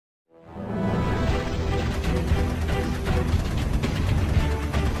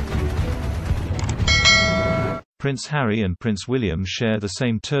Prince Harry and Prince William share the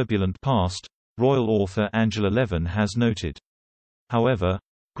same turbulent past, royal author Angela Levin has noted. However,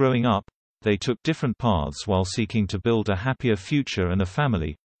 growing up, they took different paths while seeking to build a happier future and a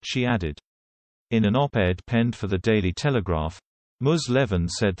family, she added. In an op-ed penned for the Daily Telegraph, Ms. Levin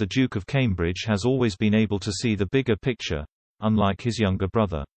said the Duke of Cambridge has always been able to see the bigger picture, unlike his younger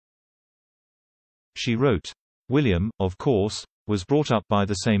brother. She wrote, "William, of course, was brought up by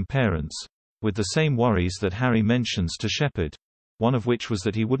the same parents, with the same worries that Harry mentions to Shepherd, one of which was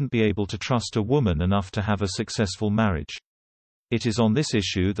that he wouldn't be able to trust a woman enough to have a successful marriage. It is on this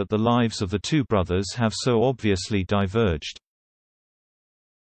issue that the lives of the two brothers have so obviously diverged."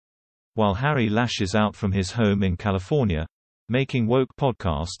 While Harry lashes out from his home in California, making woke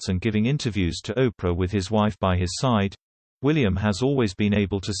podcasts and giving interviews to Oprah with his wife by his side, William has always been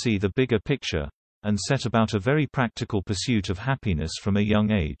able to see the bigger picture, and set about a very practical pursuit of happiness from a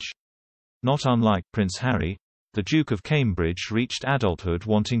young age. Not unlike Prince Harry, the Duke of Cambridge reached adulthood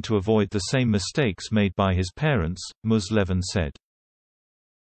wanting to avoid the same mistakes made by his parents, Ms. Levin said.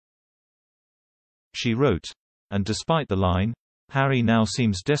 She wrote, and despite the line, Harry now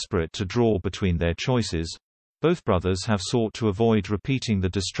seems desperate to draw between their choices, both brothers have sought to avoid repeating the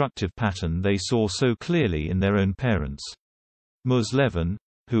destructive pattern they saw so clearly in their own parents. Ms. Levin,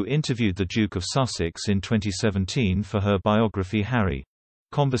 who interviewed the Duke of Sussex in 2017 for her biography Harry,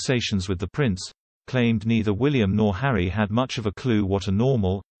 Conversations with the Prince, claimed neither William nor Harry had much of a clue what a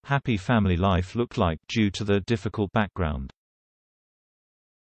normal, happy family life looked like due to their difficult background.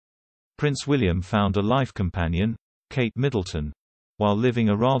 Prince William found a life companion, Kate Middleton, while living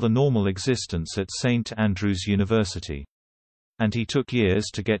a rather normal existence at St Andrews University. And he took years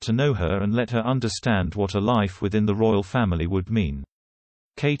to get to know her and let her understand what a life within the royal family would mean.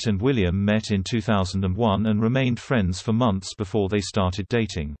 Kate and William met in 2001 and remained friends for months before they started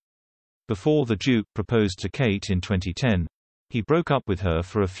dating. Before the Duke proposed to Kate in 2010, he broke up with her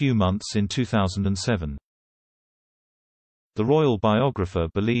for a few months in 2007. The royal biographer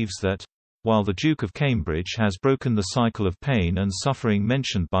believes that, while the Duke of Cambridge has broken the cycle of pain and suffering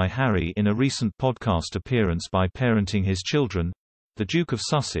mentioned by Harry in a recent podcast appearance by parenting his children, the Duke of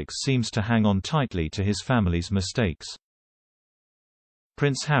Sussex seems to hang on tightly to his family's mistakes.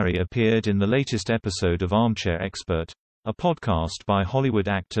 Prince Harry appeared in the latest episode of Armchair Expert, a podcast by Hollywood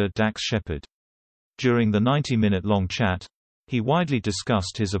actor Dax Shepard. During the 90-minute-long chat, he widely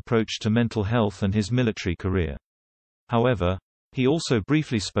discussed his approach to mental health and his military career. However, he also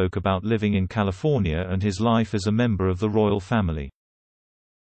briefly spoke about living in California and his life as a member of the royal family.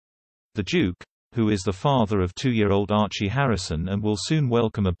 The Duke, who is the father of 2-year-old Archie Harrison and will soon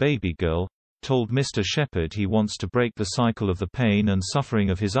welcome a baby girl, told Mr. Shepherd he wants to break the cycle of the pain and suffering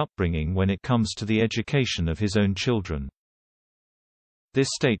of his upbringing when it comes to the education of his own children. This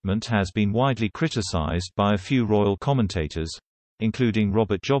statement has been widely criticized by a few royal commentators, including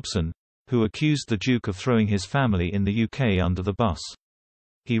Robert Jobson, who accused the Duke of throwing his family in the UK under the bus.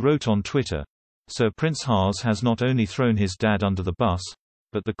 He wrote on Twitter, "So Prince Harz has not only thrown his dad under the bus,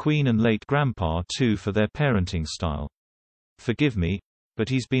 but the Queen and late grandpa too for their parenting style. Forgive me, but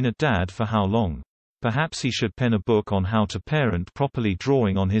he's been a dad for how long? Perhaps he should pen a book on how to parent properly,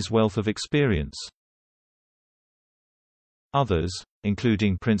 drawing on his wealth of experience." Others,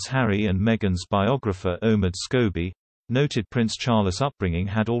 including Prince Harry and Meghan's biographer Omid Scobie, noted Prince Charles' upbringing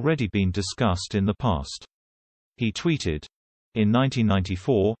had already been discussed in the past. He tweeted, "In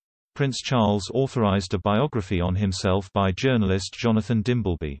 1994, Prince Charles authorized a biography on himself by journalist Jonathan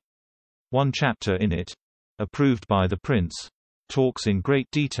Dimbleby. One chapter in it, approved by the Prince, talks in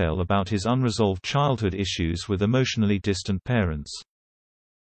great detail about his unresolved childhood issues with emotionally distant parents.